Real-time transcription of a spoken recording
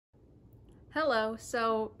Hello,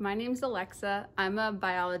 so my name's Alexa. I'm a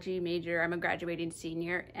biology major. I'm a graduating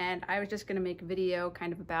senior, and I was just going to make a video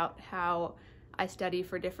kind of about how I study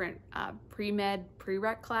for different pre-med,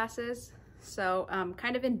 prereq classes. So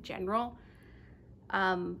kind of in general,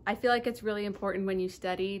 I feel like it's really important when you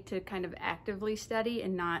study to kind of actively study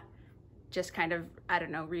and not just kind of, I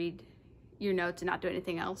don't know, read your notes and not do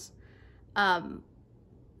anything else.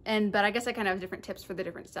 But I guess I kind of have different tips for the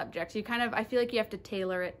different subjects. I feel like you have to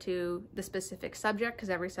tailor it to the specific subject because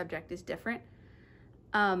every subject is different.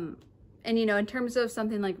 In terms of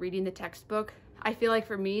something like reading the textbook, I feel like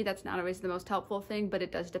for me, that's not always the most helpful thing, but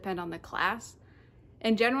it does depend on the class.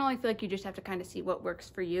 In general, I feel like you just have to kind of see what works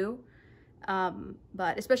for you.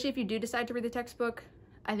 But especially if you do decide to read the textbook,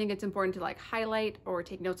 I think it's important to like highlight or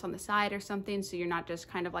take notes on the side or something so you're not just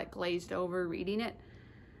kind of like glazed over reading it.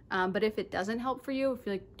 But if it doesn't help for you,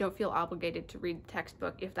 don't feel obligated to read the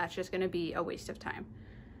textbook if that's just going to be a waste of time.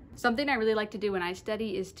 Something I really like to do when I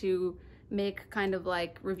study is to make kind of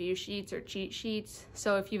like review sheets or cheat sheets.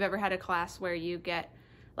 So if you've ever had a class where you get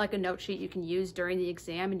like a note sheet you can use during the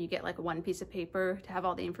exam and you get like one piece of paper to have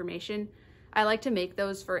all the information, I like to make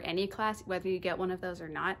those for any class, whether you get one of those or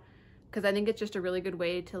not, because I think it's just a really good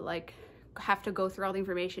way to like have to go through all the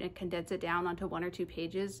information and condense it down onto 1 or 2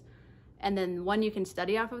 pages. And then one, you can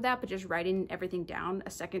study off of that, but just writing everything down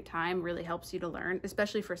a second time really helps you to learn,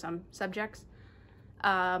 especially for some subjects.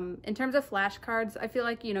 In terms of flashcards, I feel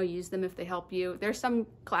like, use them if they help you. There's some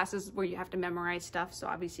classes where you have to memorize stuff, so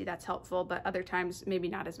obviously that's helpful, but other times maybe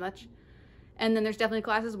not as much. And then there's definitely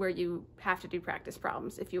classes where you have to do practice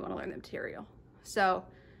problems if you want to learn the material. So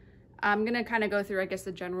I'm going to kind of go through, I guess,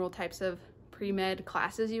 the general types of pre-med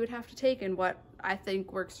classes you would have to take and what I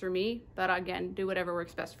think works for me, but again, do whatever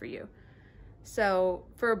works best for you. So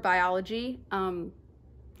for biology, I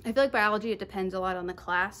feel like biology, it depends a lot on the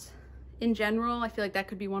class. In general, I feel like that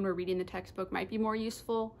could be one where reading the textbook might be more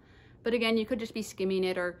useful. But again, you could just be skimming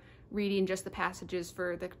it or reading just the passages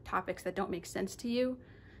for the topics that don't make sense to you.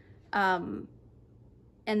 And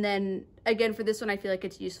then again, for this one, I feel like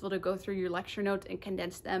it's useful to go through your lecture notes and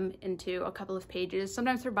condense them into a couple of pages.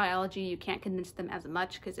 Sometimes for biology, you can't condense them as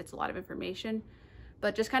much because it's a lot of information.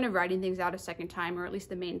 But just kind of writing things out a second time, or at least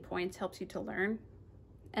the main points, helps you to learn.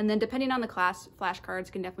 And then depending on the class,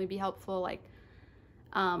 flashcards can definitely be helpful. Like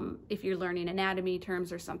if you're learning anatomy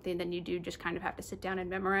terms or something, then you do just kind of have to sit down and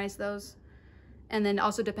memorize those. And then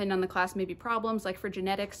also depending on the class, maybe problems. Like for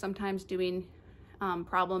genetics, sometimes doing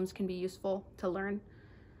problems can be useful to learn.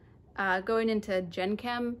 Going into Gen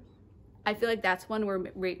Chem, I feel like that's one where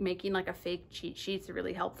making like a fake cheat sheet's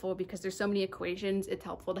really helpful because there's so many equations. It's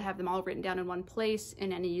helpful to have them all written down in one place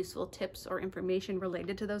and any useful tips or information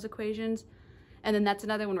related to those equations. And then that's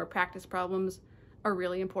another one where practice problems are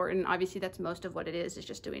really important. Obviously, that's most of what it is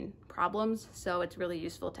just doing problems. So it's really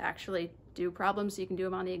useful to actually do problems so you can do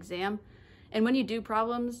them on the exam. And when you do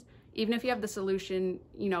problems, even if you have the solution,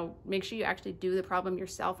 make sure you actually do the problem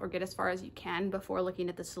yourself or get as far as you can before looking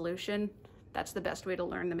at the solution. That's the best way to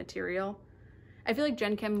learn the material. I feel like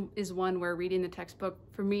Gen Chem is one where reading the textbook,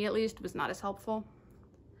 for me at least, was not as helpful.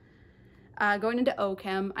 Going into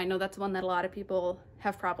OChem, I know that's one that a lot of people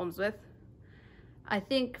have problems with. I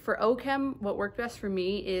think for OChem, what worked best for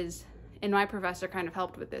me is, and my professor kind of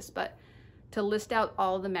helped with this, but to list out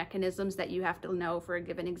all the mechanisms that you have to know for a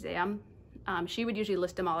given exam. She would usually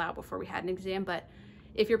list them all out before we had an exam, but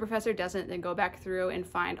if your professor doesn't, then go back through and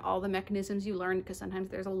find all the mechanisms you learned, because sometimes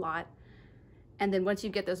there's a lot. And then once you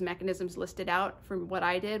get those mechanisms listed out, from what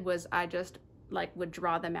I did was I just would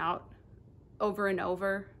draw them out over and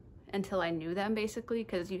over until I knew them, basically,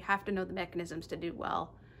 because you have to know the mechanisms to do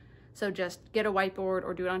well. So just get a whiteboard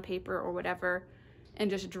or do it on paper or whatever and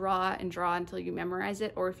just draw and draw until you memorize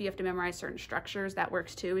it. Or if you have to memorize certain structures, that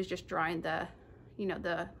works too, is just drawing the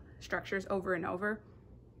structures over and over.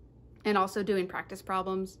 And also doing practice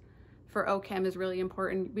problems for OChem is really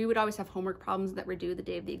important. We would always have homework problems that were due the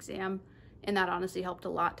day of the exam. And that honestly helped a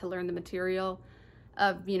lot to learn the material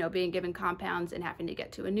of, being given compounds and having to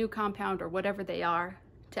get to a new compound or whatever they are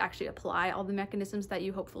to actually apply all the mechanisms that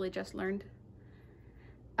you hopefully just learned.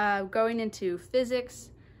 Going into physics,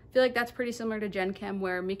 I feel like that's pretty similar to Gen Chem,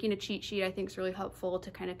 where making a cheat sheet I think is really helpful to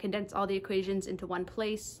kind of condense all the equations into one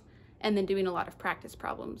place and then doing a lot of practice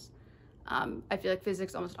problems. I feel like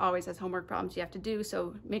physics almost always has homework problems you have to do,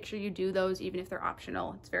 so make sure you do those even if they're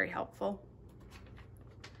optional. It's very helpful.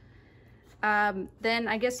 Then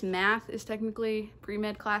I guess math is technically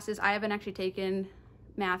pre-med classes. I haven't actually taken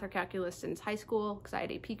math or calculus since high school because I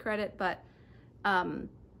had AP credit, but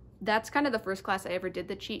that's kind of the first class I ever did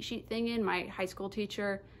the cheat sheet thing in. My high school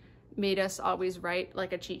teacher made us always write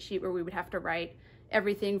like a cheat sheet where we would have to write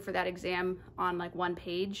everything for that exam on like one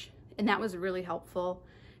page. And that was really helpful,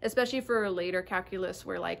 especially for later calculus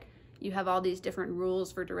where like you have all these different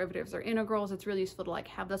rules for derivatives or integrals. It's really useful to like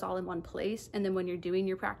have those all in one place. And then when you're doing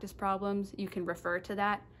your practice problems, you can refer to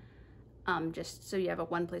that just so you have a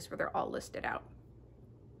one place where they're all listed out.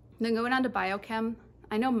 Then going on to biochem,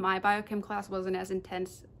 I know my biochem class wasn't as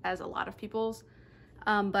intense as a lot of people's,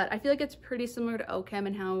 but I feel like it's pretty similar to OChem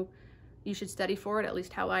and how you should study for it, at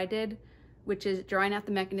least how I did, which is drawing out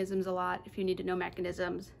the mechanisms a lot if you need to know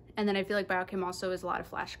mechanisms. And then I feel like biochem also is a lot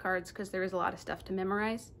of flashcards because there is a lot of stuff to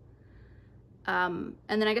memorize. And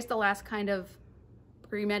then I guess the last kind of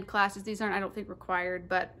pre-med classes, these aren't, I don't think, required,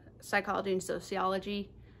 but psychology and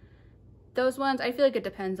sociology. Those ones, I feel like it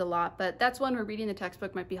depends a lot, but that's one where reading the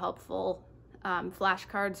textbook might be helpful.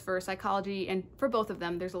 Flashcards for psychology, and for both of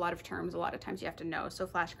them, there's a lot of terms, a lot of times you have to know, so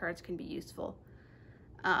flashcards can be useful.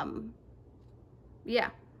 Yeah,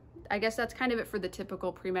 I guess that's kind of it for the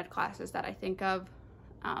typical pre-med classes that I think of.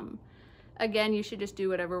 Again, you should just do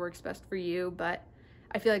whatever works best for you, but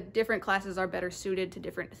I feel like different classes are better suited to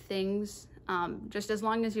different things, just as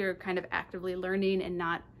long as you're kind of actively learning and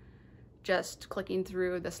not just clicking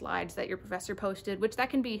through the slides that your professor posted, which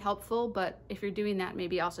that can be helpful, but if you're doing that,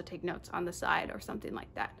 maybe also take notes on the side or something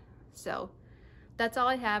like that. So that's all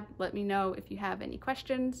I have. Let me know if you have any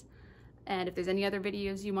questions and if there's any other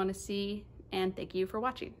videos you want to see, and thank you for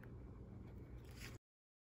watching.